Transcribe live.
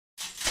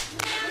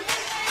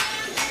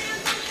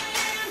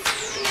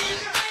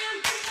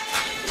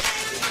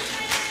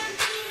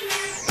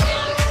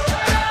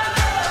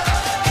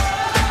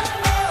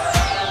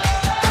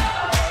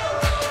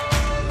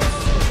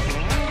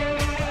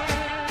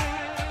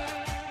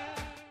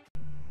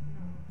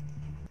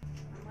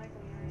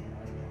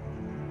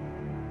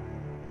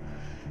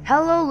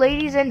Hello,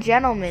 ladies and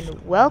gentlemen.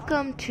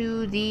 Welcome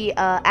to the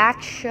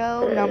Axe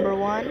Show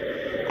 #1.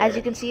 As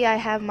you can see, I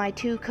have my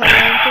two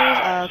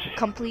co-anchors,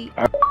 complete.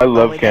 I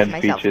love canned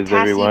peaches,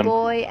 Tassy everyone.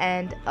 Boy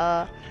and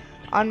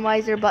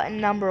Unwiser Button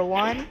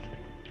 #1.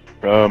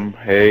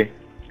 Hey.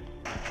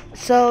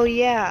 So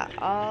yeah,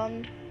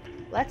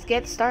 let's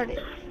get started.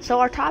 So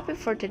our topic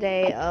for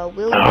today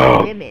will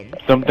be women.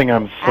 Something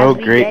I'm so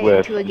great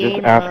with.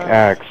 Just ask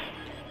Axe.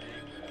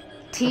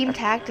 Team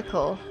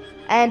Tactical.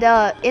 And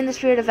in the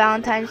spirit of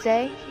Valentine's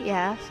Day,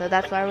 yeah, so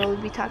that's why we'll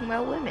be talking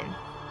about women.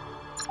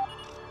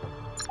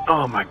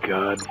 Oh my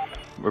god.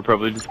 We're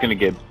probably just gonna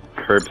get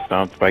curb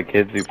stomped by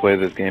kids who play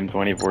this game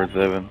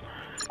 24/7.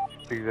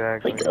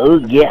 Exactly. Like, oh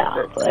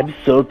yeah, I'm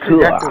so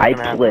cool. I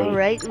play.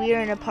 Alright, we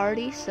are in a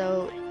party,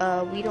 so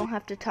we don't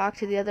have to talk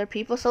to the other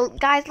people. So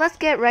guys, let's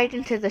get right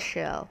into the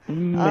show.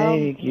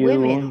 Women.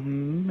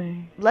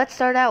 Let's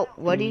start out.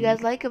 What do you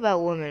guys like about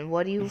women?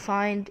 What do you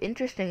find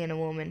interesting in a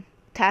woman?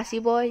 Tassy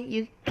Boy,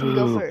 you can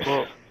go first.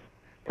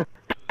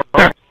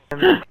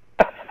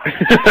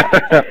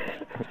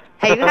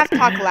 Hey, you're gonna have to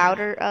talk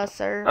louder,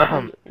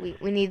 sir. We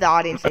need the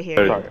audience to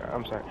hear you.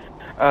 I'm sorry.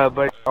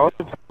 But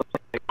also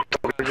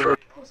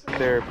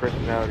their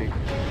personality.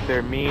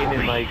 They're mean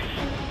and like.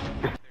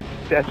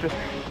 That's just.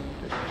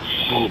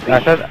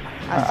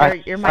 Sir,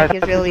 your mic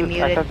is really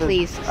muted.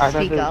 Please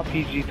speak up.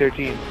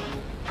 PG-13.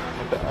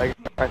 I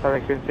thought I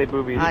couldn't say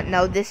boobies.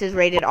 No, this is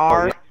rated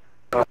R.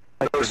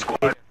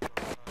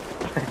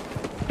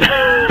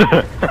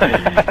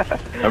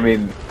 I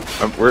mean,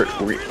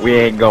 we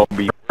ain't gonna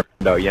be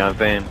though, you know what I'm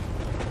saying?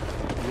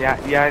 Yeah,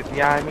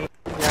 I mean,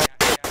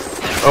 yeah.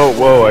 Oh,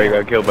 whoa, I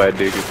got killed by a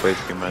dude who plays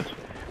too much.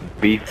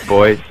 Beef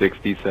Boy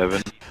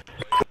 67.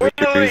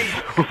 He's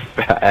so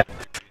fat.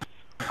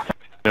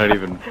 Not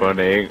even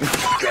funny.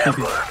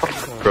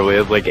 Probably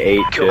has like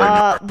 8 kids.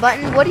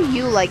 Button, what do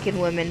you like in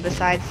women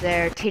besides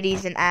their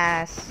titties and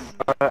ass?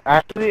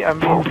 Actually, I'm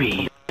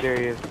being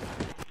serious.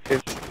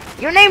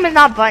 Your name is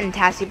not Button,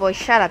 Tassy Boy.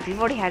 Shut up. You've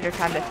already had your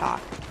time to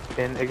talk.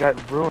 And it got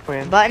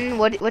ruined. Button,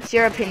 what's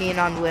your opinion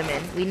on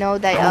women? We know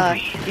that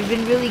you've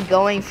been really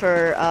going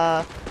for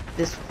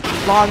this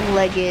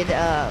long-legged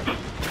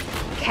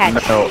cat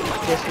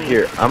this week.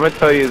 Here, I'm gonna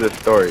tell you the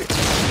story.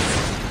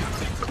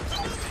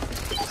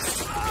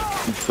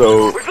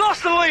 So, we've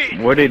lost the lead.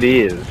 What it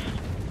is,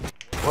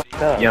 What's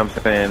up? you know what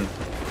I'm saying,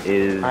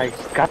 is... I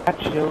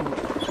got you.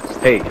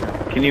 Hey,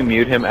 can you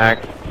mute him,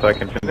 Axe, so I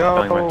can finish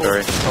telling my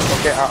story?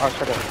 Okay, I'll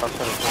shut up.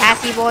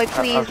 Tassy Boy,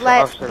 please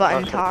let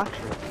Button talk.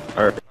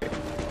 Alright,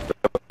 so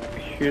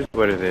here's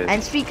what it is.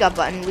 And speak up,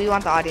 Button. We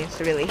want the audience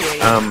to really hear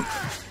you.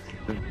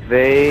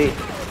 They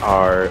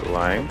are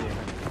lying.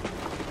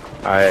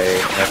 I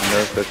have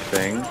no such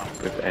thing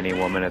with any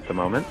woman at the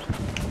moment.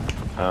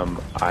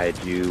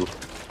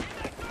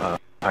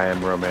 I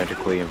am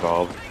romantically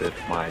involved with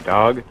my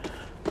dog.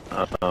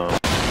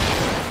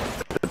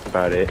 That's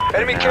about it.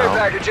 Enemy care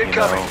package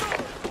incoming.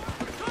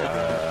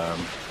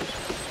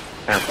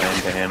 I'm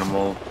into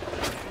animals,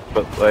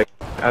 but like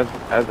as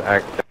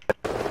Axe said,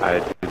 I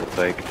do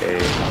like a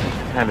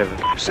kind of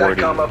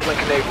sporty. SATCOM uplink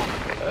enabled.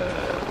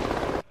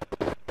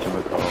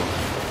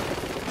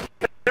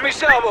 Enemy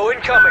salvo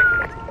incoming.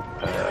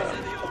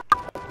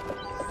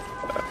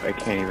 I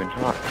can't even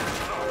talk.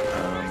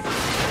 I'm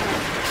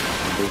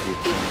busy.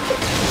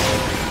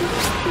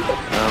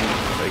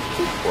 Like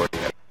 40.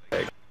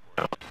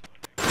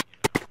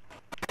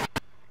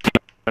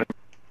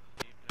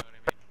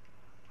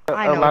 I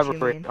know what you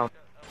mean.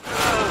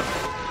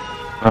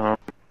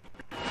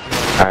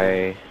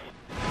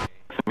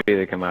 Somebody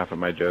that can laugh at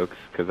my jokes,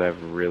 because I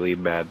have really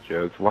bad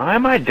jokes. Why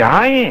am I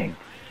dying?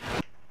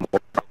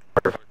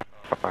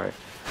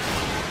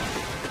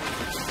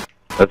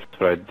 That's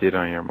what I did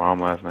on your mom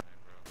last night.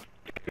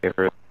 Gave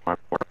her my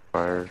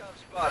fire.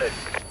 Spotted.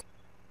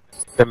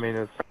 I mean,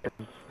 it's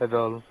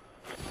adult.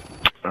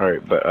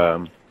 Alright, but,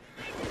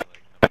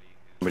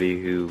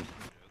 somebody who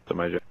laughs at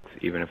my jokes,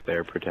 even if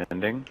they're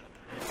pretending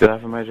to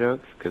laugh at my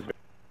jokes, because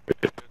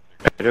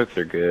my jokes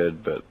are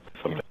good, but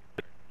sometimes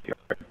it's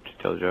hard to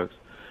tell jokes.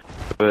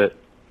 But,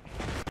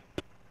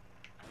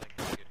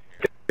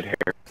 good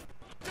hair.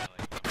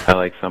 I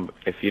like some,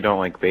 if you don't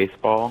like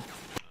baseball,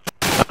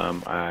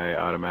 I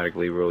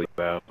automatically rule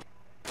you out.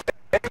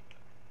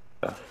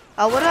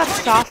 What about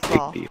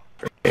softball?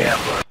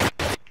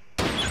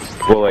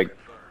 Well, like,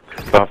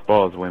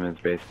 softball is women's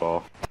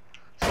baseball.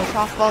 So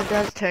softball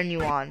does turn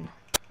you on.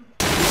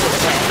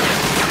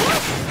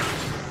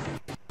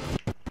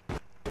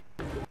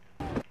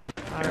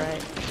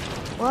 Alright.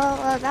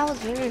 Well, that was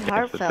very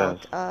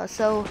heartfelt.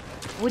 So,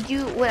 would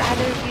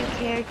either of you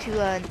care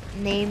to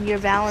name your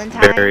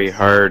Valentine's? Very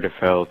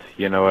heartfelt,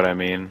 you know what I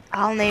mean?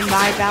 I'll name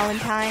my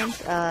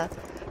Valentine's.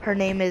 Her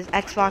name is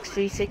Xbox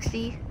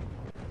 360.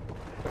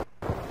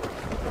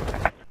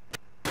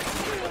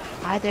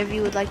 Either of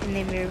you would like to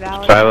name your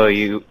Valentine? Shiloh,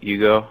 you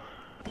go.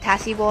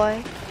 Tassie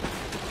boy.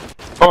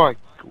 Oh,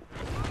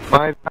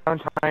 my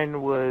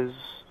Valentine was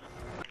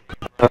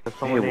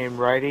someone named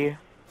Righty.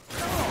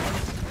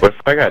 What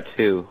if I got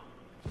 2?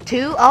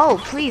 2?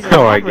 Oh, please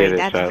Oh, I elaborate. get it,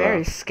 That's Shiloh.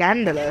 very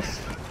scandalous.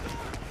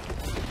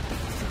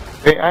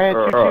 Hey, I had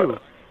 2 too.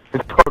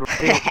 It's called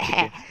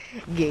Righty.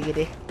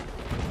 Giggity.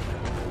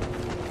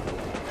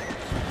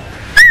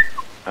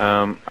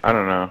 I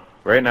don't know.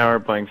 Right now we're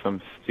playing some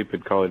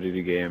stupid Call of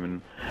Duty game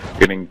and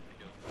getting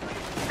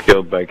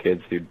killed by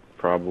kids who'd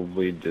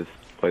probably just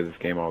play this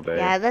game all day.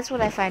 Yeah, that's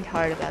what I find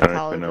hard about I don't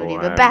Call of even know Duty.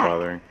 why But I'm back.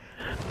 bothering.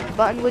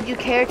 Button, would you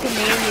care to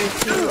name your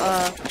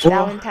 2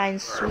 Valentine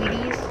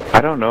sweeties?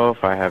 I don't know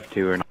if I have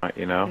 2 or not,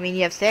 you know? I mean,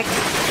 you have 6.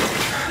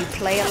 You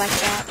play it like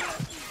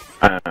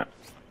that?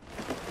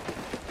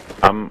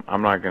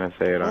 I'm not gonna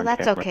say it Well, on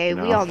that's camera, okay. you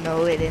know? We all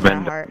know it in Men our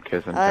don't heart.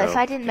 kiss and If tell,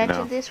 I didn't you mention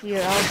know? this, we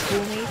are all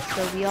schoolmates,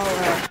 so we all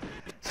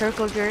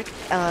circle jerk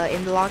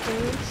in the locker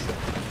rooms.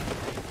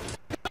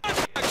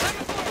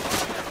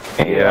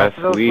 Yes,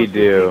 we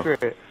do.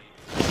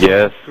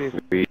 Yes,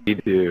 we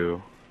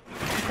do.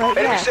 But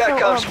Enemy yeah, so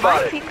SATCOM my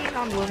spotted. opinion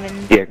on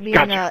women Yeah, being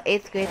gotcha.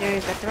 8th graders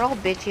is that they're all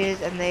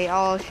bitches and they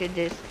all should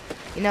just,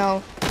 you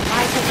know,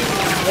 my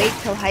opinion, wait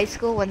till high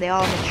school when they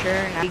all mature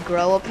and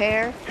grow a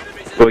pair.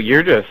 Well,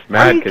 you're just Are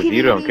mad you because you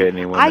kidding don't me? get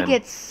any women. I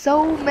get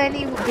so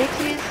many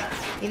bitches.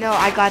 You know,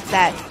 I got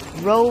that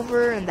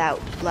Rover and that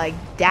like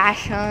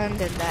Dash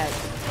Hunt and that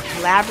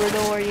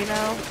Labrador. You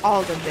know,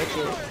 all them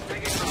bitches.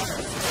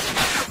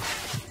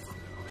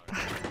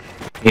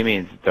 He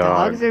means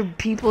dogs. Dogs are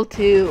people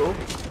too.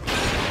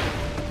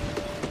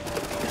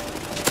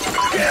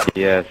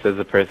 Yeah, says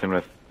a person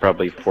with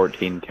probably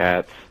 14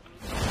 cats.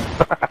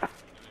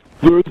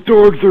 Those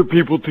dogs are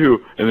people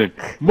too. And then,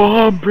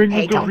 Mom, bring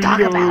Hey, the don't Doritos. talk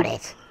about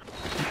it.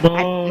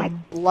 Mom. My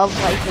love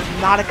life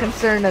is not a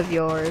concern of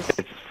yours.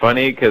 It's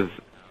funny because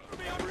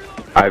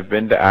I've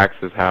been to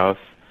Axe's house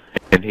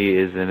and he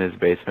is in his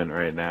basement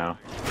right now.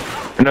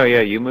 No,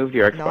 yeah, you moved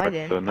your Xbox, No, I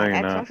didn't. so no, My you're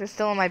Xbox not. is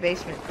still in my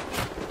basement.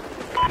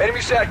 Enemy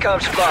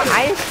SATCOM spotted.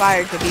 I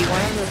aspire to be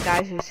one of those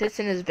guys who sits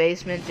in his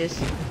basement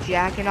just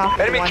jacking off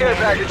with Enemy one care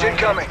hand and package playing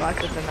incoming.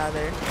 Xbox with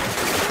another.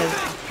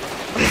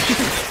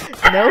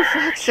 'Cause no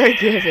fucks are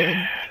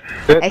given.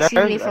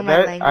 Excuse me for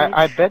my language.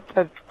 I bet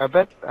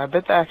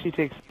that actually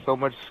takes so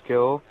much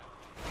skill.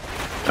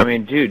 I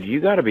mean, dude, you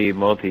gotta be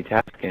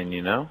multitasking,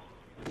 you know?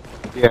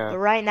 Yeah. But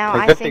right now,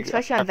 Like, I that think, takes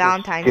especially on actual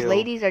Valentine's, skill.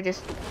 ladies are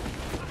just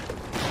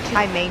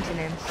high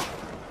maintenance.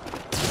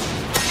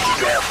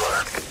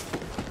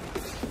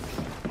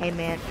 Hey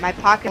man, my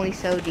pocket only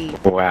so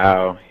deep.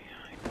 Wow.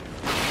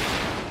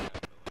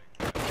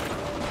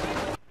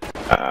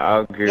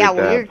 I'll agree Yeah, with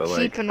well, that, you're but cheap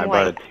like, and I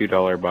bought a white.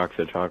 $2 box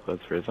of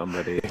chocolates for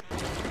somebody.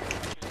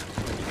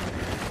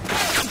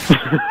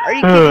 Are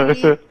you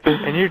kidding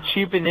me? And you're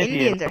cheap in Indian.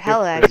 Indians are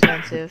hella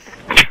expensive.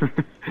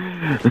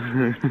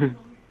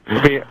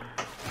 Yeah.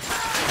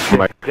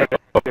 My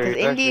Because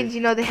Indians,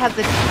 you know, they have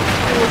the tools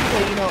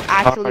to, you know,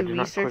 actually you're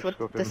not research what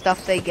quick-spoken. the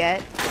stuff they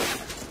get.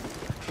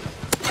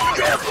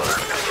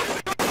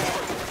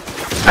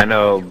 I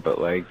know, but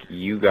like,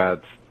 you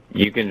can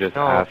just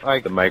No, ask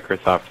like- the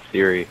Microsoft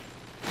Siri.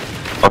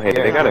 Oh, hey,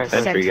 Yeah, they got a yeah.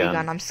 sentry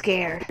gun. I'm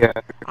scared. Yeah.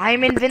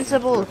 I'm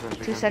invincible Sentry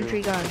to gun,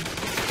 sentry guns.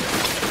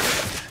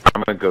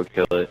 I'm gonna go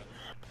kill it.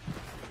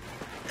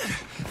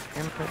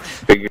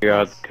 Figure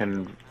out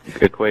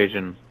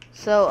equation.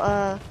 So,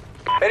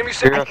 Enemy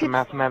Figure SATCOM. out some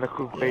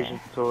mathematical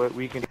equations so that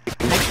we can.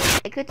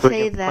 I could So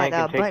say you can that plank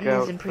and take Button is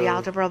out in the-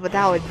 pre-algebra, but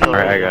that would be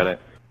Alright, I got it.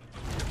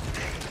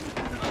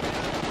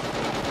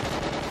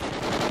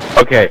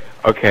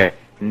 Okay,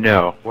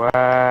 no.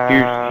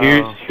 Wow.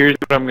 Here's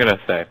what I'm gonna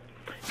say.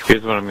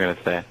 Here's what I'm gonna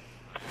say.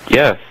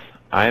 Yes,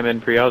 I am in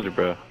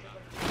pre-algebra.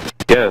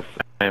 Yes,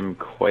 I am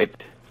quite...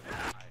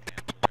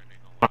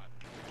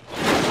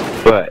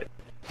 But,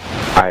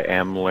 I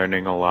am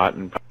learning a lot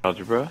in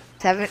algebra.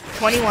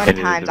 21 It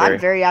is times. very- I'm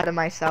very out of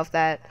myself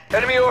that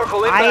Enemy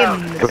Oracle I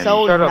inbound. am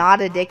so Shut up.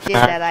 not addicted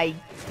that I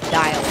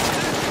die a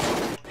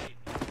lot.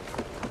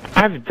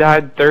 I've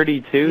died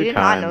 32 You did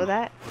times. not know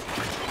that?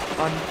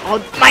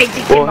 Oh, my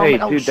addicted Well, hey,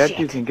 moment. Oh, dude, that shit.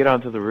 dude can get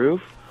onto the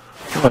roof?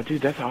 Oh,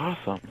 dude, that's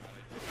awesome.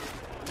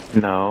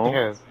 No.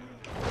 Yeah.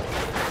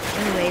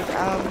 Anyways,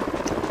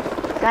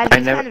 guys, I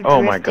we never. kind of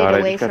Oh my drifted god, I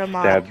away just got from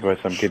stabbed by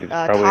some kid who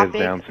probably has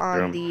topic Down on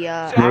syndrome. the I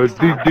Axe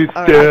Talk, did or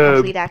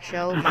stab. Compleataxe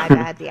Show. My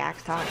bad, the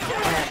Axe Talk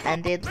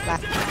ended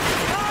last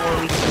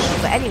 4 weeks ago.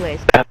 But anyways,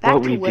 That's back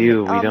what to we women.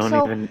 do. We don't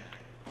so, even.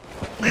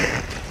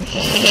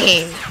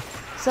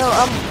 So,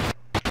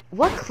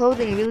 what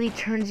clothing really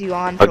turns you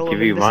on I'll for give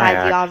women you my besides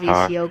the Axe obvious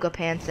Talk. yoga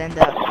pants and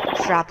the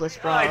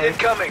strapless bra? Allied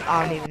incoming.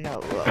 I don't even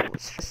know.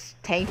 It's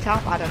just tank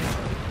top? I don't know.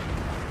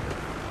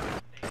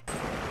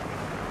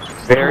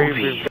 Very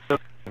Movie.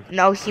 resilient.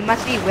 No, she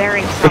must be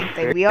wearing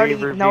something. We already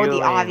Very know the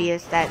revealing.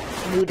 obvious that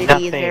nudity is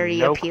Nothing, very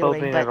no appealing,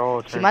 clothing but at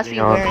all she turns must me be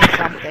on. wearing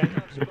something.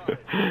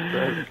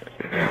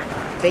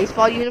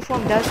 Baseball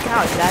uniform does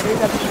count. That is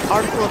an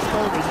article of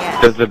clothing,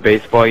 yes. Does the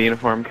baseball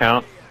uniform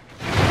count?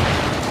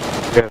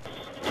 Yes.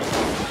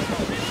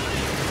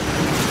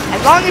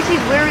 As long as she's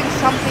wearing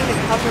something to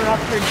cover up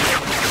her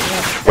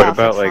stuff, What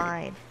about, it's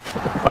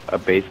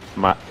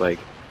like,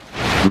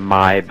 fine.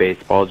 my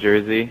baseball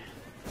jersey?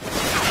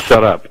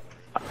 Shut up.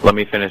 Let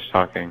me finish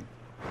talking.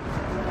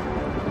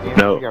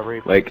 No,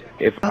 like,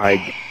 if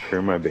I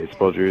wear my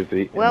baseball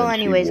jersey. Well, and then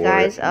she anyways, wore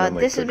guys, it, and then,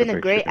 like, this has took been a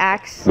picture great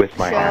axe with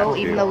my hat, show,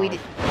 too. even though we did.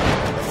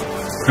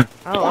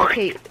 Oh,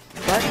 okay.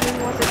 But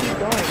he wants to keep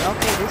going.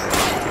 Okay,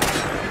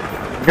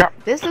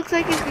 this looks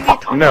like it's gonna be a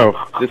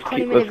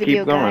 20-minute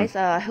video, guys.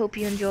 I hope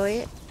you enjoy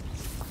it.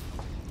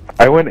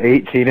 I went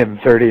 18 and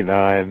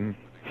 39.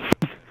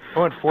 I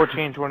went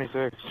 14,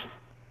 26,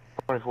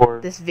 24.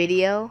 This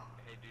video.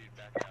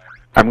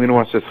 I'm gonna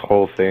watch this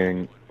whole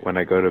thing when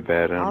I go to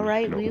bed. And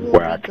Alright, I'm we gonna will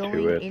whack be to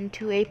going it.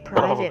 into a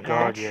private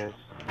match. Yes.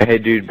 Hey,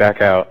 dude,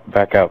 back out.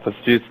 Back out. Let's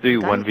just do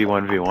Gun-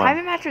 1v1v1.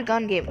 Private match or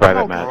gun game?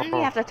 Private No, match. gun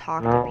we have to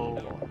talk to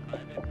people.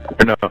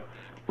 Or no,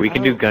 we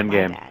can do gun my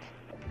game. bad.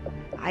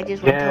 I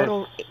just went Yes.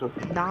 total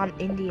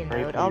non-Indian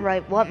Right, mode. please.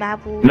 Alright, what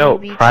map will No,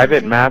 we be private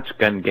choosing? match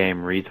gun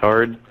game,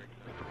 retard.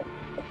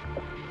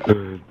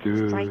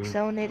 Strike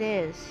zone it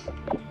is.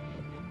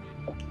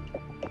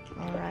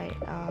 Alright,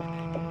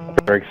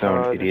 Strike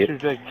zone, idiot. This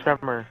is like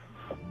Tremor.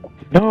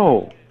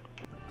 No!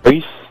 Are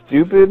you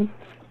stupid?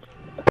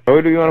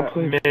 Why do you want to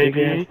play maybe. big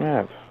ass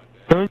map?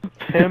 Don't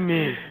tell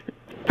me.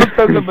 Don't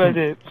talk about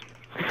it.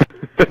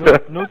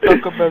 No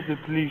talk about it,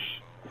 please.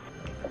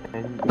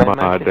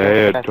 My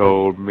dad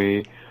told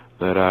me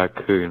that I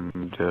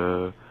couldn't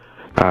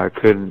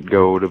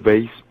go to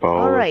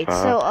baseball. alright,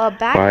 so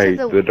back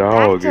to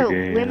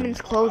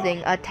women's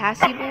clothing.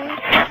 Tassie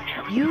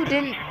boy, you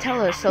didn't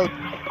tell us, so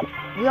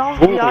we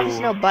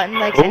obviously know button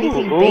likes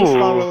anything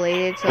baseball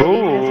related, so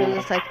even if it was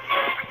just like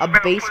a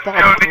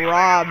baseball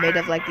bra made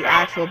of like the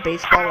actual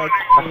baseball like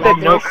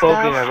leather no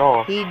clothing stuff, at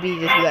all. he'd be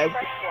just like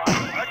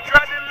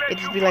it'd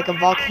just be like a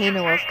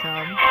volcano of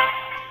cum.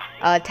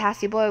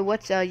 Tassie boy,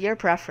 what's your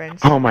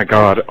preference? Oh my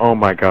god, oh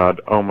my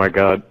god, oh my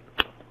god.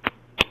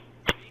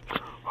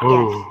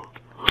 Yes.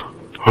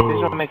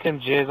 Please don't make him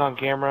jizz on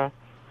camera.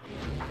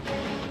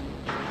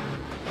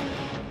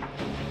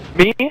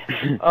 Me?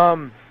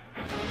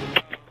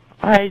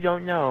 I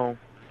don't know.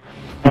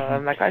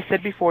 Like I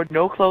said before,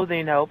 no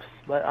clothing helps,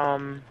 but I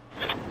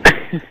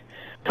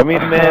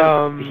mean,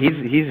 man,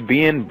 he's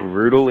being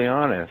brutally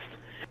honest,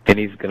 and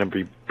he's gonna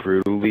be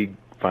brutally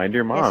find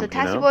your mom. Yeah, so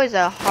Tassie boy's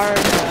a hard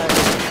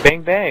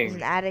bang bang. he's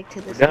an addict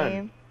to this Done.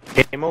 game.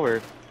 Game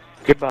over.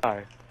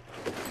 Goodbye.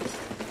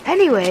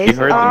 Anyways, You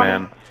heard the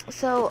man.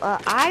 So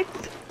I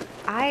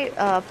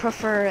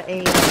prefer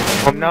a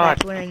I'm not.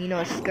 that's wearing, you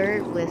know, a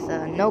skirt with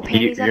no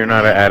panties. You're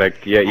not an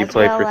addict. Yeah, you as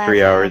play well for 3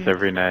 as, hours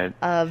every night.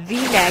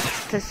 V-neck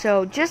to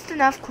show just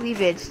enough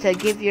cleavage to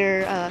give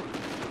your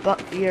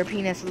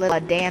penis a little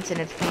dance in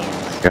its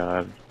pants.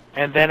 God.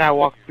 And then I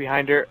walk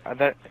behind her.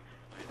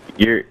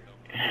 You're.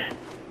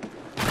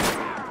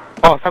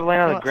 Oh, stop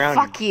laying on the ground.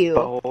 Fuck you.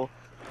 Butthole.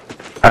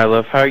 I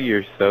love how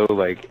you're so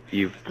like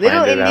you've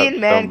Little planned it out Indian so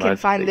men can much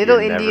find that little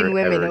you're Indian never,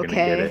 women, ever gonna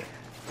get okay? it.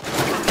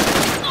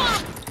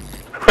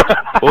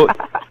 Well,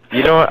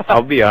 you know what?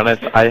 I'll be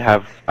honest. I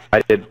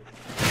did.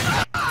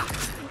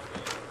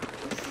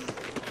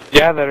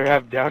 Yeah, that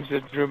have Down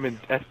syndrome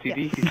and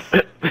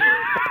STDs.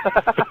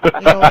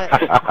 You know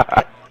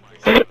what?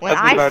 When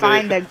I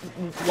find a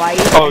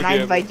wife and I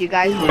invite you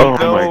guys, Oh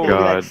I'm my gonna be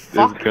god, like, this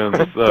fuck gun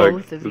sucks.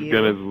 both of This you.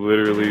 gun is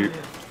literally.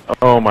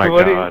 Oh my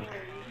What god.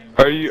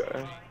 Are you?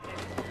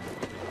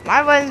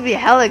 My buttons be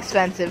hell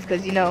expensive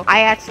because, you know,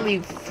 I actually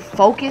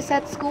focus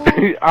at school.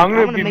 I'm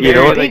gonna be make You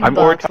know what? big I'm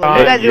bucks, while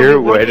you at guys will your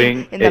be working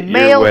wedding. in the At your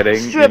male wedding,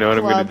 strip you know what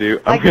I'm gonna club do?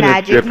 like I'm gonna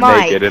Magic strip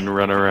Mike. naked and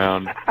run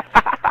around.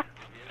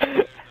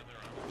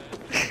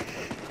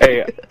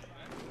 Hey,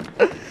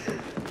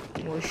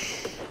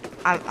 Whoosh.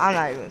 I'm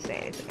not even gonna say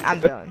anything. I'm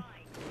done.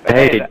 Hey,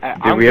 Hey, did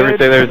I'm we ever good.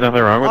 say there was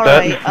nothing wrong with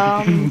Alright,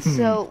 that?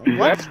 so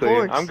what Actually,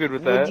 sports I'm good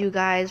with would that. you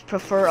guys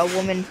prefer a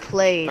woman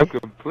played? I'm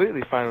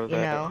completely fine with You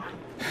that. know,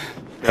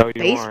 No, you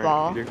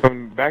baseball. aren't. You're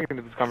coming back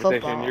into this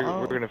conversation. Football.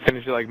 We're gonna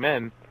finish it like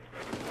men.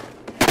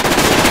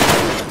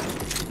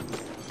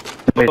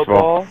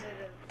 Baseball.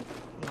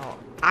 no.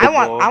 I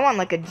Football. want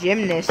like a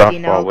gymnast, Softball, you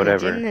know, 'cause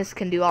whatever. gymnasts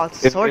can do all If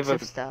sorts a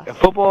of stuff.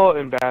 football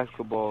and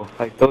basketball,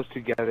 like those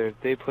together, if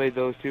they played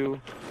those two,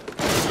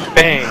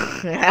 bang.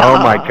 Oh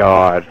my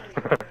god.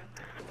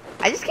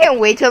 I just can't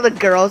wait till the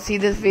girls see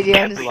this video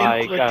and just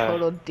Like, think we're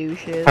total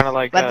douches. kinda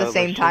like, but at the like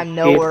same she- time,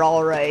 no, we're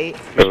all right.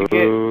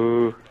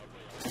 Ooh.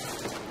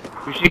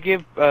 We should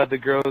give the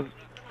girls.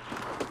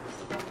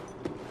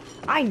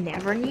 I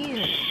never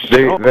knew.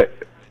 They, Oh. they,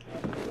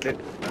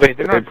 Wait, they're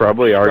they not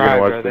probably are gonna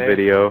subscribed, watch are the they?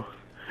 video.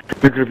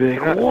 They're gonna be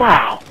like,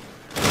 wow.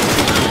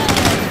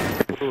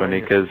 It's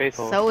funny because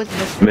So is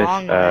Miss Miss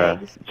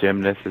Longlegs.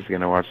 Gymnast is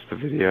gonna watch the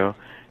video,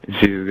 and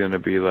she's gonna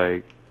be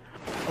like,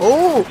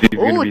 Oh, she's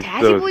gonna be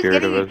Tassie so Boy's scared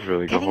getting, of us for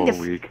like a getting, whole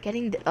week.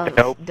 getting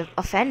Nope.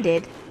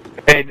 offended.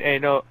 Hey,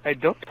 no, hey,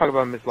 don't talk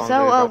about Miss Long.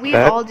 So we've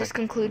that? all just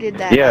concluded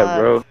that Yeah,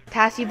 bro.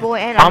 Tassie Boy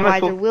and I'm a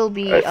Advisor will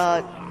be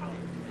double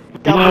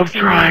Love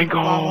teaming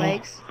triangle.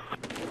 Longlegs.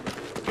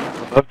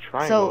 Love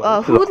triangle. So,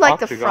 This who is would an like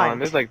the octagon. front?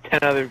 There's like 10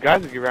 other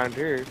guys around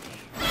here.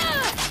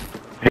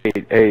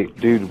 Hey,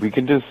 dude, we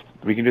can just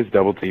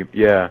double team.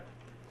 Yeah.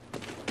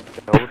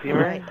 Double team,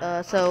 Alright,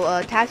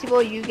 Taxi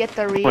Boy, you get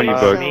the read. 20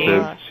 bucks So,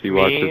 if she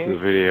watches the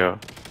video.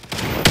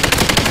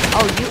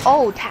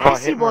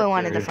 Taxi Boy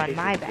wanted the front.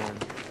 My bad.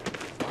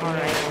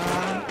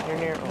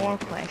 Alright, more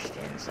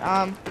questions.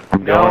 I'm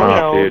going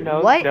off, dude.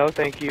 No,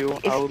 thank you.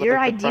 If your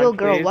ideal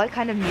girl, what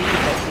kind of music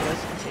does she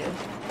listen to?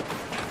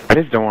 I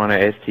just don't want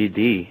an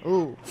STD.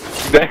 Ooh.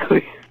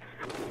 Exactly.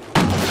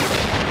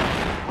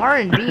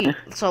 R&B.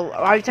 So,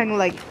 are you talking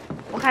like,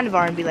 what kind of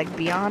R&B? Like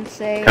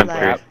Beyonce? Country.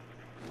 Like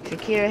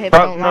Shakira, Hip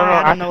Don't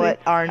Lie? I don't know what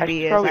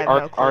R&B is. I have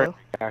no clue.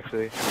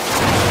 Actually.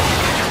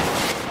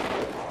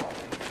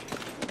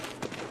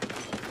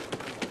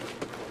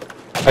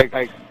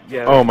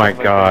 Yeah. Oh my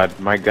god,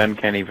 my gun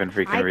can't even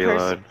freaking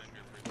reload.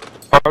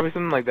 Probably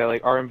something like that,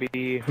 like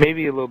R&B,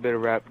 maybe a little bit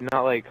of rap,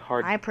 not like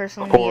hard. I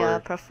personally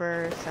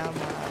prefer some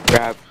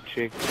rap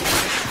chick.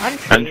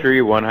 Country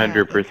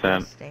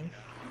 100%.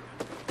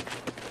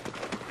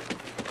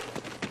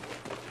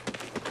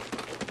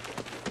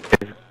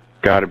 It's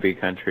gotta be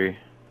country.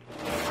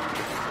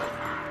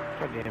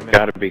 God damn it.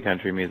 Gotta be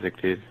country music,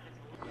 dude.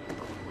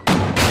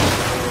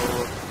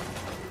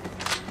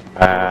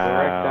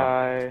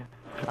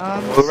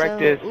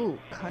 Ooh,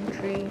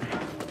 country.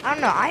 I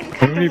don't know, I'm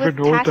kind of with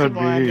Taxi Boy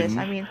on this.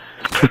 I mean,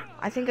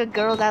 I think a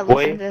girl that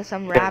listens to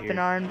some rap and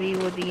R&B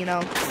would be, you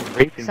know,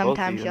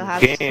 sometimes you'll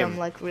have some,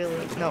 like, really,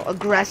 you know,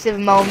 aggressive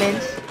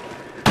moments.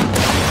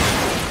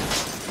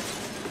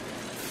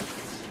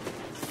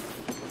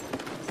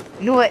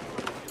 You know what?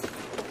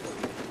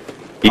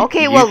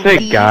 Okay, well, you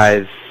say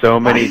guys so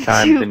many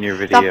times in your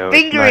video. Stop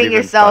fingering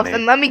yourself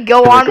and let me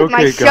go on with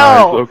my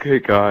show. Okay,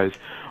 guys.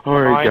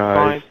 Alright,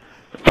 guys.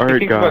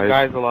 Alright, guys.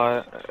 Guys a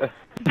lot.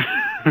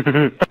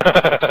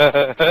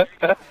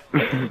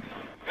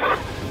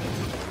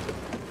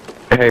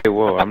 Hey,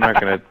 whoa! I'm not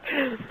gonna.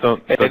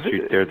 Don't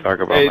you dare talk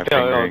about my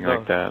fingering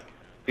like that.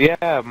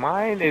 Yeah,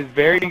 mine is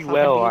very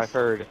well. I've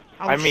heard.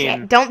 Oh, I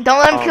mean, don't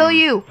let him kill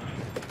you.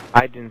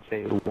 I didn't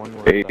say one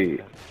word. Hey.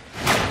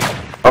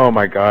 Oh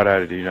my God! How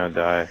did you not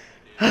die?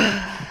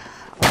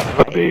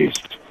 A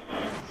beast.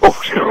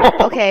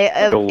 Okay,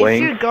 if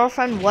your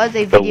girlfriend was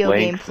a video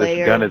game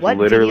player, this gun is what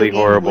literally video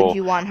game horrible. would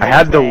you want her I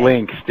had to the play?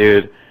 links,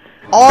 dude.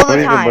 All the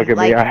Don't time. even look at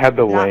like, me. I had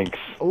the links.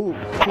 Ooh,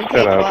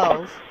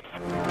 2K12.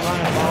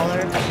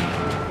 Baller.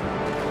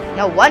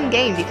 No, one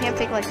game. You can't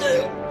pick like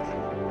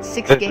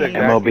 6 games.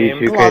 MLB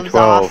Gloves 2K12.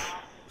 off.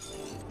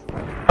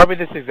 Probably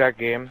this exact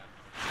game.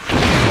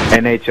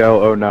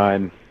 NHL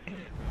 09.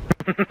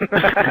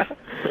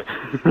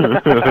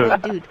 Oh,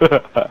 dude.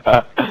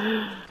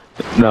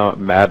 No,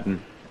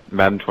 Madden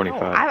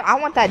 25. Oh, I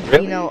want that,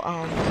 Really? you know,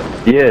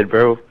 Yeah,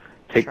 bro.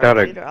 Take out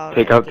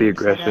Sharpshooter, the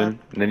aggression,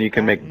 and then you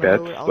can make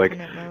bets like,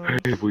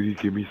 mode. hey, will you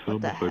give me some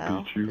What the if I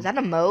hell? beat you? Is that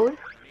a mode?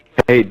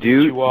 Hey,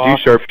 do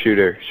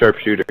sharpshooter.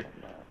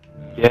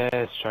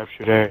 Yes,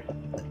 sharpshooter.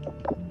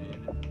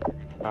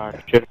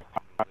 Sharpshooter.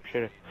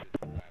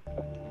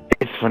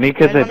 It's funny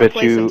because I bet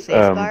you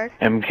Safeguard?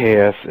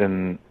 MKS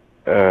and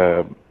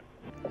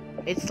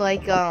It's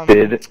like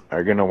Bid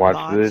are gonna watch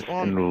bots. this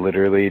Well, and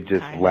literally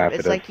just laugh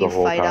it's at like us you the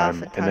whole fight off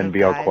time a ton and then of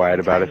be all guys quiet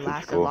and try about and it at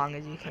last school. as long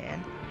as you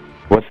can.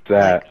 What's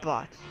that? Like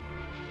bots.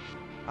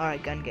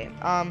 Alright, gun game.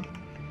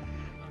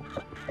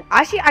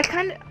 Actually,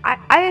 I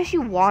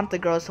actually want the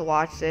girls to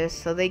watch this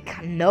so they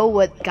know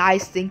what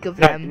guys think of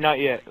them. Not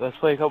yet. Let's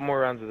play a couple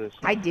more rounds of this.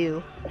 I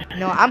do.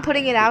 No, I'm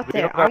putting it out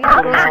there. I want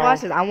the girls to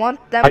watch this. I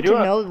want them to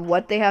know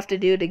what they have to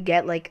do to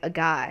get like a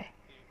guy.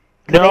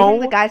 They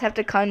think the guys have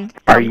to come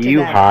Are to you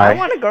them. high? I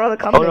want a girl to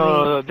come to me.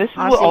 No. This is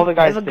Honestly, what all the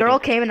guys if a girl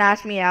came and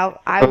asked me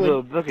out, I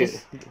would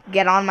just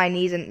get on my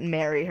knees and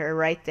marry her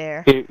right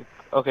there.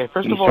 Okay,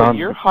 first of all,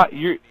 you're hot.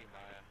 You're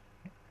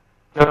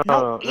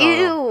no.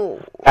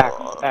 Ew.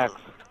 X.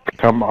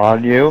 Come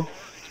on, you.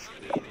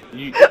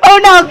 Oh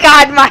no,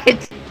 God, my.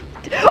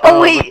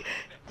 Oh wait.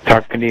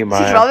 Talking to you,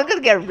 Maya. She's probably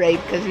gonna get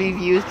raped because we've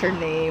used her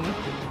name.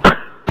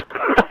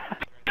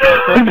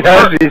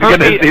 Now she's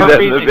gonna see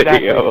that in the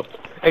video.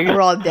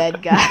 We're all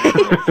dead, guys.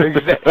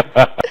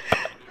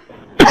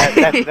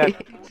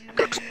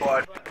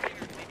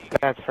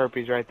 That's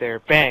herpes right there.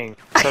 Bang.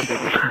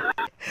 Herpes.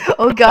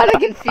 Oh God, I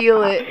can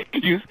feel it.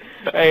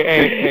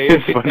 Hey.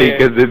 It's funny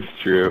because it's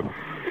true.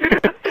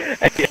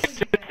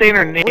 Just saying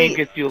her name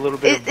gets you a little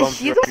bit of bump.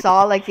 If you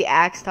saw like the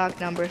Axe Talk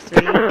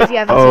 #3, if you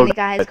haven't seen it,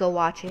 guys, go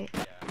watch it.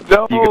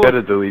 No. You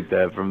gotta delete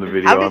that from the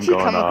video. How did you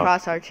come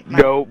across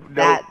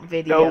that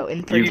video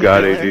in particular? You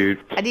got it, dude.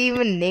 I didn't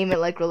even name it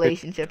like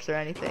relationships or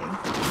anything.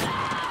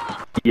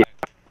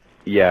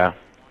 Yeah.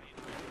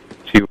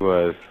 She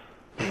was.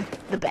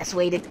 The best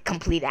way to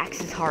complete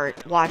Axe's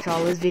heart: watch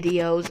all his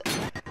videos,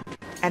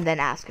 and then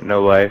ask him.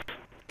 No life.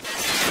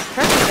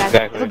 Perfect, guys.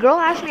 Exactly. If a girl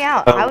asked me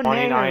out, I would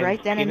marry her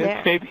right then and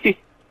there. Maybe.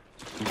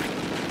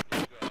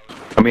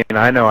 I mean,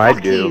 I know I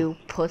Fuck do. you,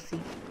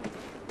 pussy.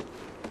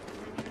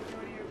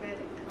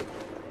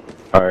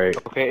 Alright.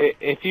 Okay,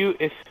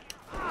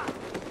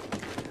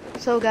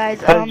 So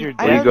guys, How's your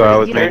I day? know Go out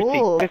with you me.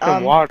 know, Get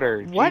some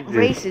water. what Jesus.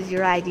 race is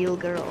your ideal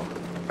girl?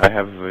 I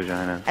have a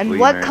vagina. And Will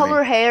you what marry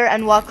color me? hair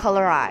and what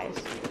color eyes?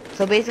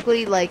 So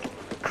basically, like,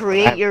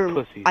 create your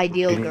Pussy.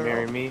 ideal Can you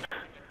marry girl. me?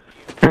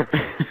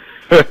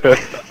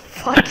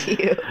 Fuck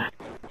you.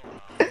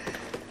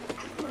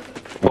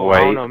 Oh, I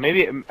don't White, know.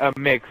 Maybe a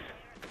mix.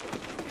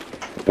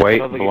 white,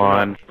 Sounds like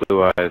blonde,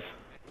 blue eyes.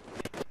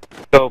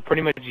 So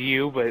pretty much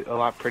you, but a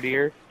lot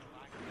prettier.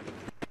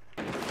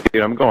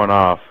 Dude, I'm going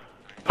off.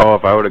 Oh,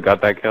 if I would have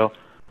got that kill.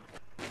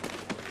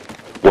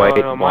 White,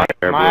 No, my blonde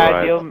hair, blue my eyes.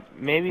 ideal,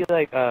 maybe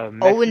like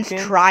Owens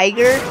Mexican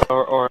Trigger.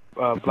 or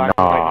black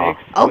Nah. and white mix.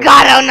 Oh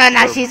god, oh no,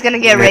 no, she's gonna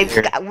get raped.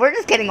 We're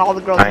just getting all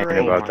the girls I ain't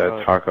raped. about my that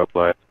God. taco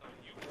play.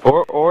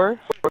 Or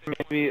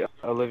maybe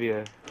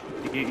Olivia.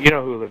 You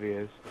know who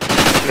Olivia is.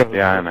 You who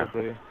Yeah, I know.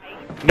 Olivia.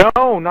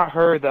 No, not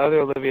her. The other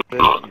Olivia.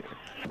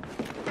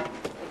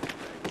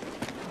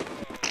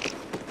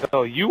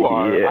 Oh, you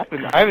are. Yeah.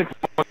 I haven't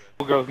seen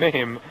the girl's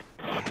name.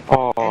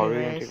 Oh, you're gonna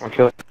Anyways. take my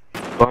killer.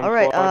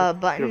 Alright,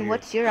 Button,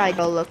 what's your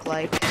idol look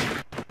like?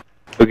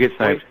 Who gets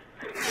sniped?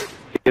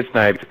 Who gets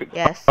sniped?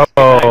 Yes.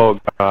 Oh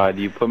god,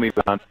 you put me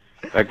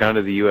back down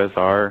to the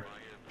USR.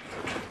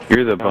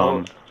 You're the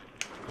bum.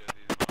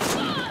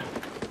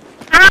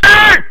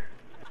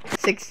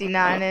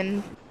 69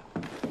 and...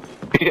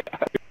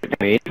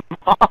 Me?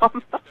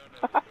 Mom.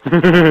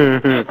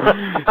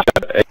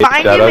 Hey,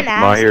 Find shout him out and to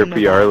ask Mahir him about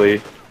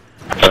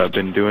Piarli.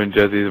 Been doing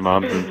Jesse's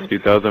mom since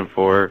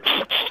 2004.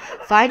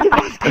 Find him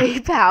on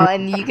PayPal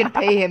and you can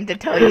pay him to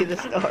tell you the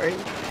story.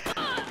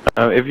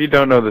 If you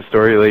don't know the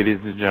story, ladies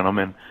and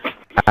gentlemen,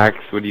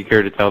 Axe, would you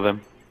care to tell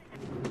them?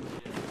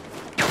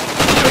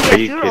 Are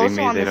you you're kidding also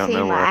me? on They the don't know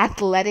same where-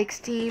 athletics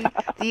team.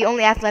 The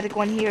only athletic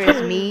one here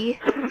is me.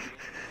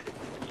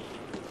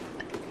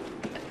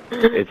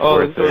 It's Oh,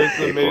 worth so it. it's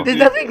people. amazing. There's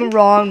nothing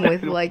wrong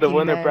with liking the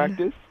one that men.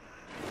 practiced.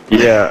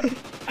 Yeah.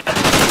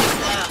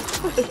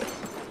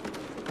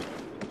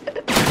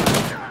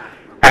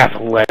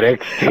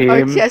 Athletics Our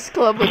team. chess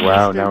club was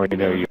Wow, Mr. now we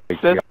know you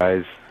like That's-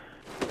 guys.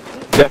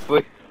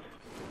 Definitely.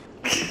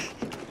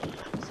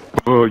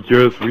 Oh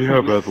yes, we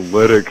have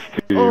athletics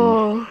team.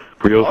 Oh.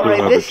 We also Alright,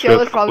 have this a show chess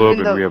has probably club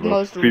been and we the have a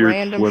most fierce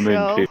random swimming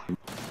show. team.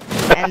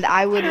 And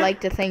I would like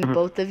to thank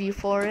both of you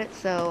for it.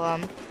 So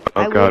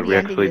I will God, be we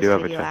ending actually this do have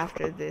a video chess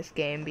after this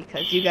game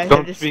because you guys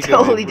Don't are just speak of it,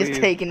 totally just please.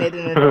 taking it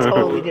in a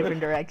totally different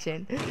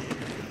direction.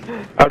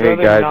 I'd Hey,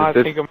 rather guys, not if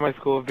this- think of my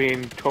school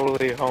being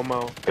totally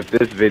homo. If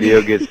this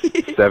video gets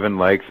 7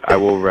 likes, I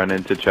will run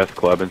into chess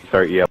club and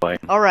start yelling.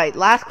 Alright,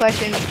 last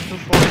question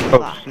before we Oh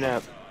fly.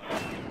 snap!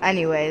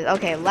 Anyways,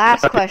 okay,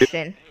 last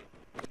question.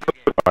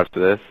 Watch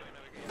this.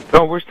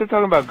 No, we're still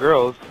talking about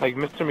girls, like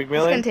Mr. It's gonna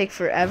McMillan. take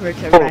forever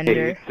to Oh,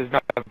 render. he does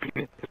not have a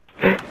penis.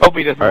 Hope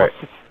he doesn't. Alright.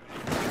 want-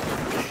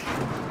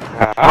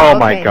 Oh Okay,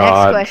 my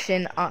god. next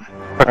question.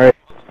 Alright.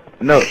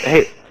 No,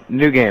 hey,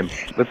 new game.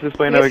 Let's just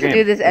play We another have to game.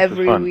 do this is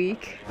every fun.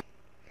 week.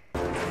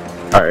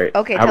 Alright.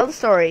 Okay, how- tell the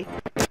story.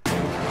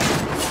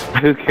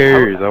 Who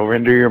cares? I'll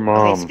render your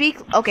mom. Okay, speak.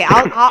 Okay,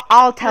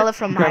 I'll tell it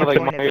from my Kinda like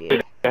point my of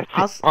view.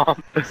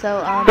 mom.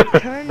 So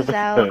turns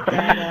out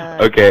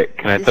that Okay,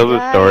 can I this tell the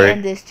guy story?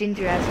 and this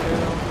ginger ass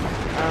girl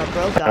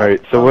broke up.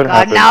 Alright, so oh what God,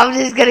 happened? now I'm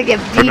just gonna get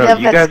beat No, up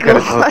you at guys gotta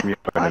school help me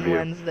point of on view.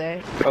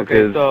 Wednesday. Okay,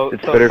 Because so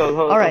it's better-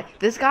 Alright,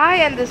 this guy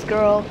and this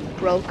girl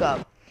broke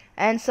up.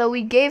 And so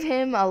we gave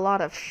him a lot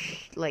of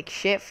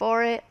shit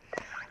for it.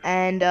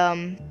 And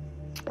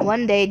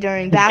one day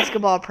during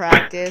basketball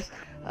practice,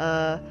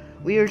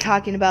 we were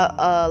talking about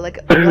like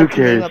Who what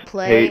to name a cares?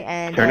 play, Hey,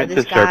 and turn it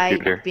this to guy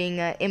sharpshooter. being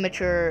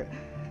immature,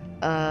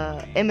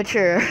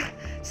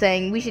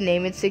 saying we should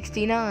name it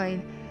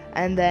 69.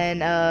 And then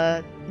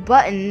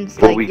Buttons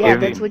Well, like, we yeah,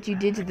 gave that's him- what you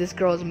did to this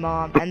girl's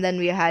mom. And then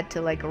we had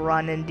to like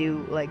run and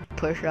do like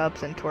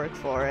push-ups and twerk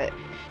for it.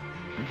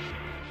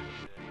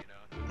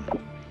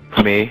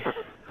 Me.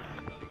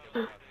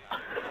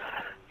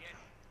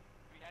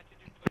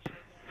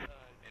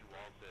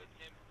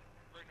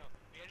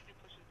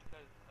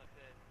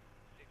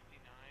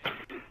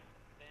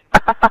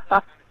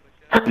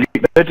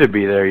 You had to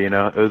be there, you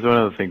know. It was one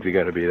of the things you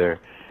got to be there.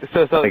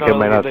 So Like, it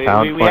might not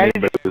sound we funny, had to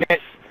but do, it was-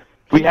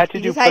 we had to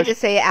You do just had push to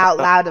say it out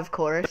loud, of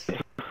course.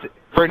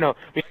 for no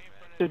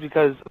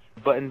because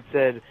Button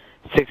said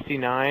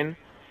 69,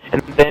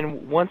 and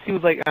then once he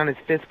was like on his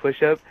 5th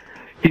push-up,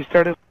 he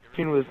started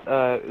working with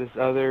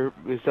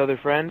this other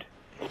friend,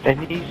 and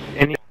he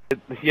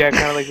yeah,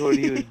 kind of like what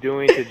he was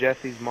doing to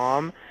Jesse's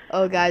mom.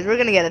 Oh, guys, we're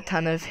gonna get a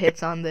ton of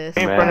hits on this.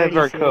 In I front of already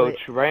our feel coach,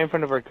 it. right in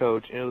front of our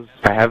coach, and it was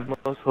I have. the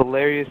most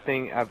hilarious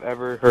thing I've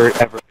ever heard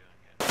ever.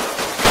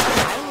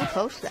 I will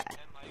post that.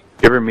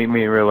 You ever meet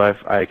me in real life?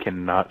 I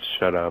cannot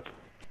shut up.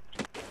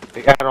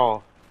 Like, at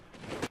all.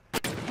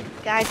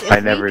 Guys, if I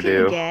never we can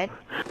do. get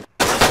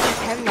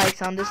 10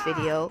 likes on this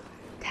video,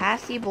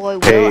 Tassie Boy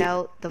will Hey,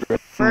 out the Some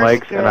first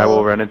likes, girl and I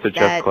will run into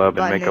Chess that Club and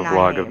Button make a and I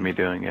vlog of name. me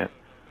doing it.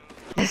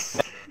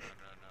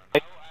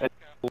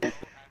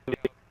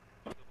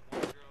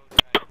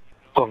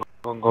 Gong,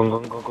 gong, gong,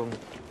 gong, gong, gong.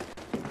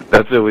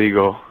 That's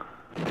illegal.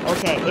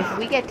 Okay, if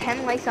we get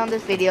 10 likes on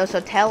this video, so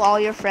tell all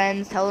your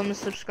friends, tell them to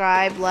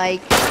subscribe,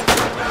 like,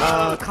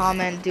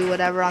 comment, do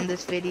whatever on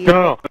this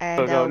video.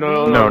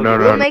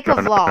 We'll make a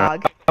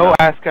vlog. I'll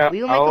ask out.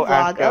 We will make a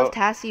vlog of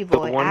Tassie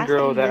Boy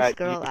asking this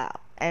girl out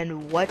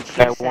and what she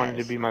says. Wanted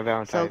to be my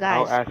Valentine. So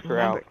guys, I'll ask her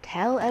remember, out.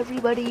 tell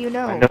everybody you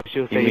know. I know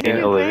she'll say You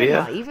mean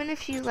Olivia? Even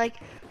if she like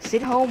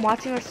sit home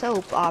watching her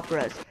soap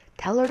operas,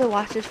 tell her to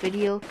watch this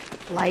video,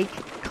 like,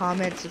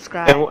 comment,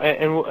 subscribe.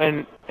 And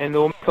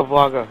we'll make a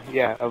vlog.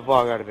 A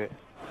vlog out of it.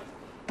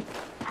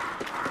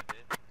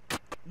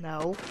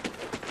 No.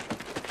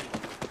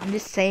 I'm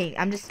just saying.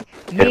 I'm just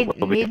mid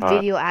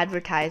video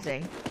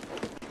advertising.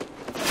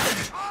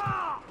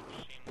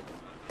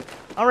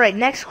 All right,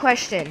 next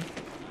question.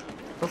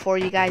 Before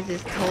you guys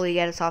just totally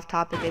get us off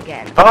topic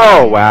again.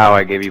 Oh wow!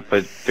 I gave you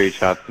 3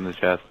 shots in the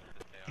chest.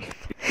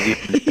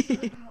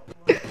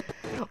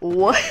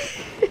 What?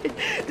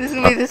 This is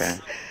gonna be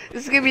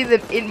This is gonna be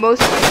the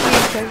most interesting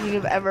question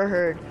you've ever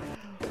heard.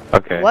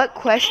 Okay. What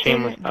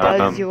question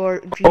does your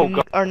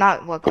dream or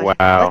not? What question?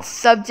 Wow. What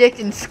subject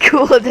in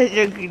school does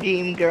your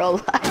dream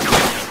girl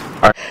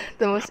like?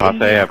 The most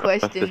interesting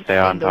question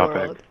in the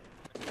world.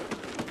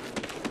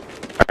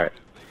 Alright.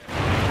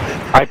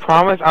 I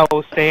promise I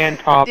will stay on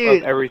top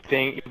of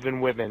everything, even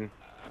women.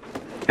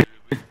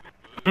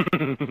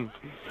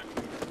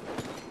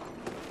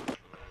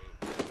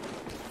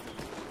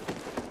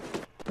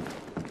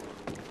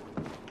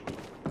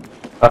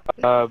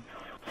 Lunch?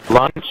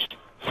 Lunch?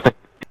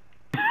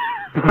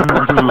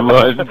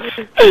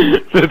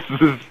 That's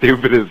the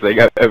stupidest thing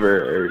I've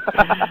ever heard.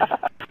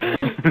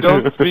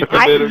 Don't speak of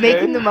it, I'm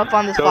making them up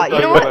on the spot. You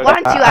know what? Why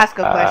don't you ask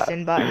a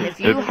question, Button? If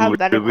you have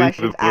better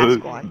questions,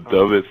 ask one.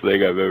 Dumbest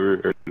thing I've ever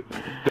heard.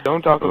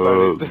 Don't talk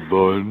about it.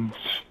 Lunch.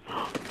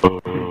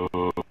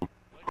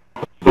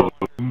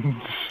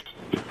 Lunch.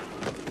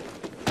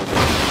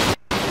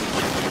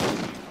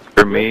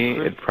 For me,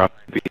 it'd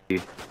probably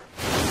be...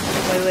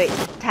 Wait.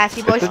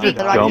 Tassie Boy, speak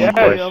a lot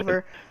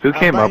over. Who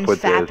came up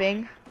with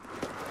fapping.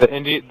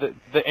 this?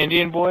 The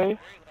Indian boy?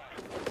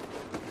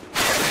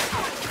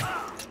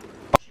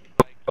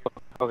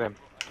 Okay.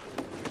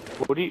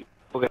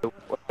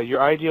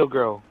 Your ideal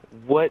girl.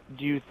 What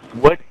do you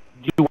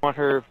want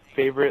her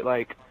favorite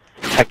like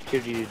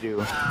activity to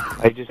do?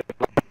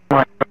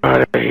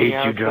 I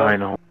hate you,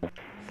 Dino.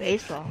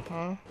 Baseball,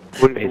 huh?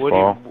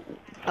 Baseball.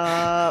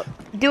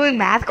 Doing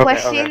math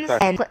questions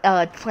and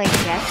playing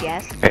chess.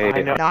 Yes. Hey,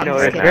 I'm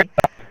just kidding.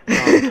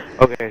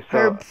 Okay, so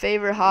her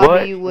favorite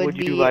hobby would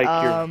be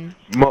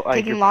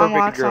taking long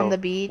walks on the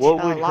beach,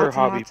 lots and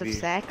lots of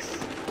sex.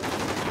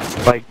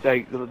 Like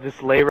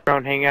just lay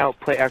around, hang out,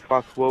 play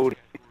Xbox. What would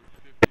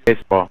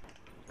baseball?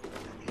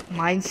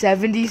 Mine's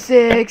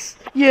 76.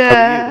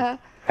 Yeah.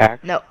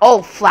 No.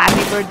 Oh,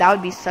 Flappy Bird. That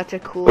would be such a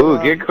cool.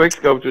 Ooh, get quick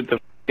scopes with the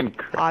fucking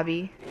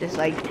hobby. Just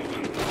like.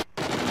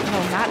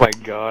 No, not. Oh my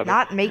God.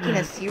 Not making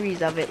a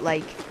series of it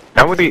like.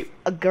 A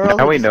girl.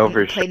 Now who we know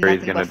for sure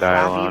he's gonna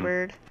die alone.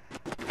 Bird.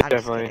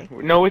 Definitely.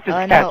 No, it's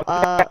a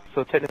cat.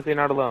 So technically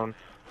not alone.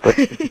 But,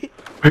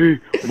 hey,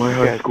 my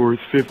high score is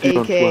 50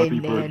 on Flappy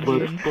Bird.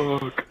 Let's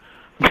fuck.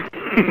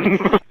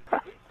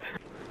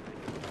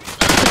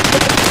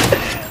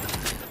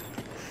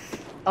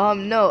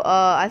 No,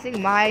 I think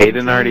my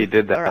Aiden already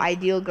did that. Or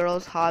ideal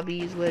girl's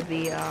hobbies would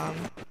be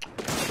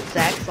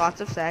sex, lots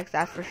of sex,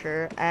 that's for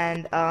sure,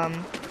 and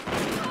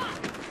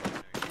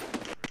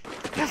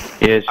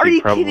yeah, she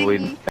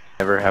probably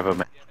never have a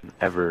man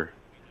ever.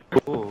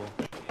 Ooh.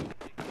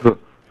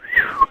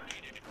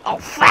 Oh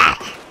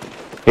fuck!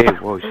 Hey,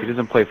 whoa, she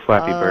doesn't play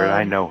Flappy Bird.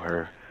 I know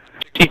her.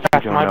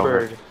 That's my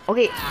bird.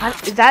 Okay,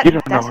 is that you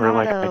don't that's know her not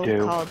like I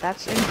do. Called,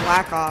 that's in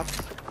Black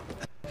Ops.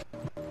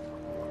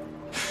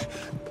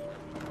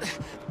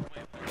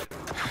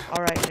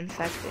 Alright,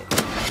 infected.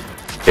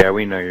 Yeah,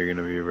 we know you're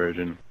gonna be a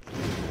virgin.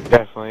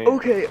 Definitely.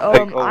 Okay,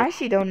 I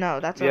actually don't know.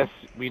 That's yes,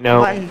 we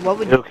know. Button, what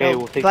would you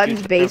we'll take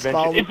Button's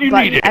baseball. If you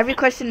Button, need it. every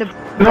question to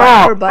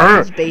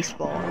Button's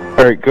baseball.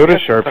 Alright, go to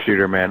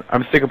sharpshooter, man.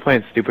 I'm sick of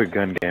playing stupid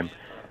gun game.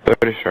 Go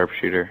to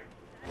sharpshooter.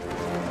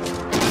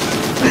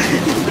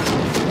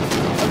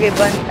 Okay,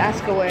 Button,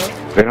 ask away.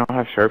 They don't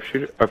have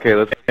sharpshooter? Okay,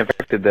 let's get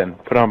infected then.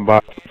 Put on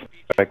box.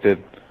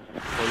 Infected.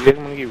 Well, you guys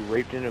want to get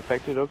raped and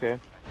infected? Okay.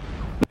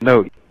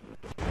 No.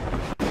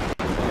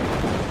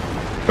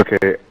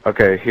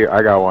 Okay, here,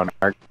 I got one.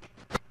 I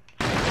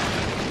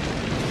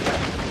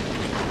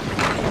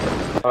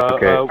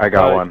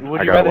got one.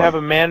 Would you rather have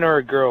a man or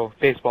a girl?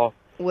 Baseball.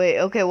 Wait,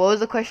 okay, what was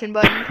the question,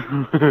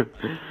 Button?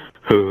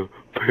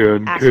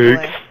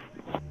 Pancakes.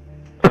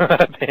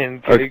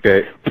 Pancakes.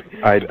 Okay,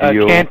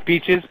 ideal. Canned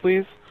peaches,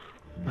 please.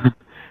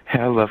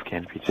 I love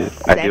canned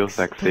peaches. Ideal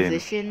sex scene.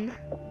 Position.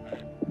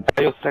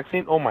 Ideal sex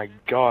scene? Oh my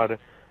God.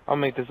 I'll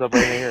make this up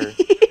right here.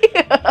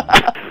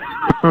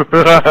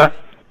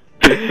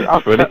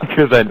 It's funny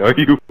because I know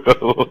you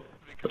will.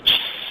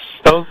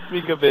 Don't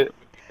speak of it.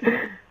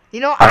 You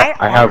know, I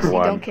have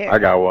one. Don't care. I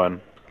got one.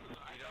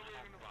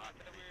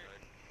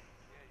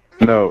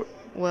 No.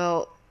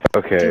 Well.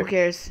 Okay. Who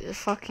cares?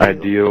 Fuck you.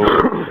 Ideal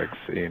sex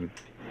scene.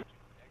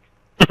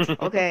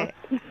 Okay.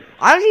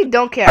 Honestly,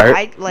 don't care. Art?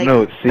 I like.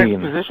 No, Next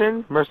scene.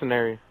 position,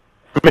 mercenary.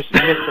 Okay,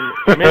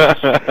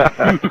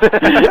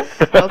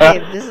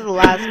 this is the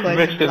last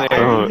question. So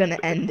I'm gonna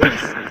end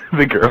this.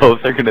 The girls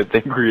are gonna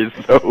think we're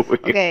so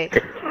weird. Okay.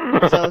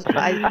 So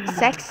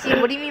sex scene.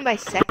 What do you mean by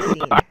sex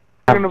scene?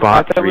 I'm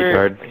bot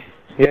retard.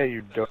 Yeah,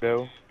 you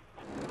dodo.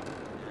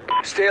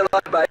 Stay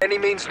alive by any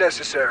means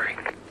necessary.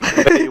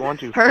 You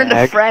want to? Her and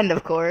a friend,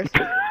 of course.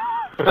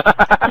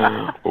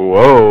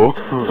 Whoa.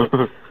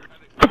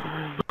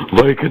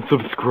 Like and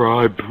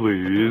subscribe,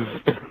 please.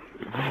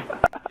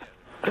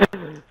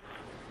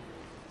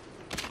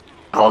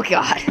 Oh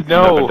god.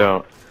 No.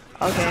 Don't.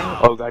 Okay.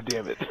 Oh god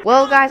damn it.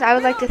 Well, guys, I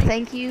would like to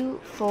thank you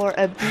for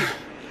a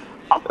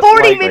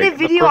 40-minute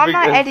video. I'm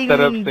not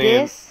editing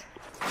this.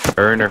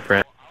 Her and her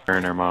friend, her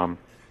and her mom.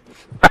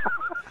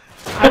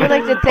 I would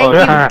like to thank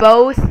you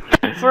both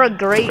for a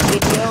great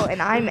video,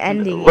 and I'm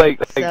ending it.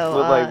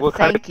 So, what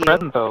kind of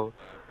friend though?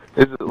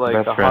 Is it like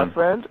Best a hot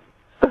friend?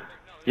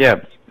 Yeah,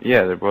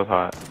 they're both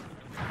hot.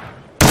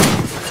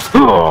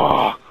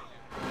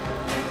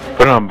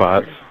 Put on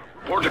bots.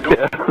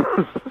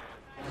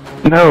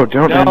 No,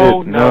 don't end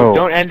it. No,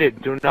 don't end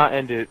it. Do not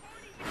end it.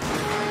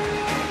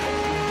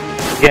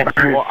 Yes,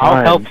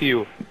 I'll help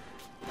you.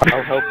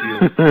 I'll help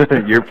you.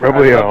 You're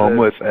probably a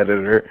homeless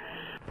editor.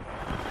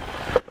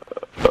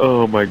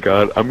 Oh my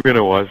god, I'm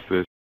gonna watch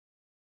this.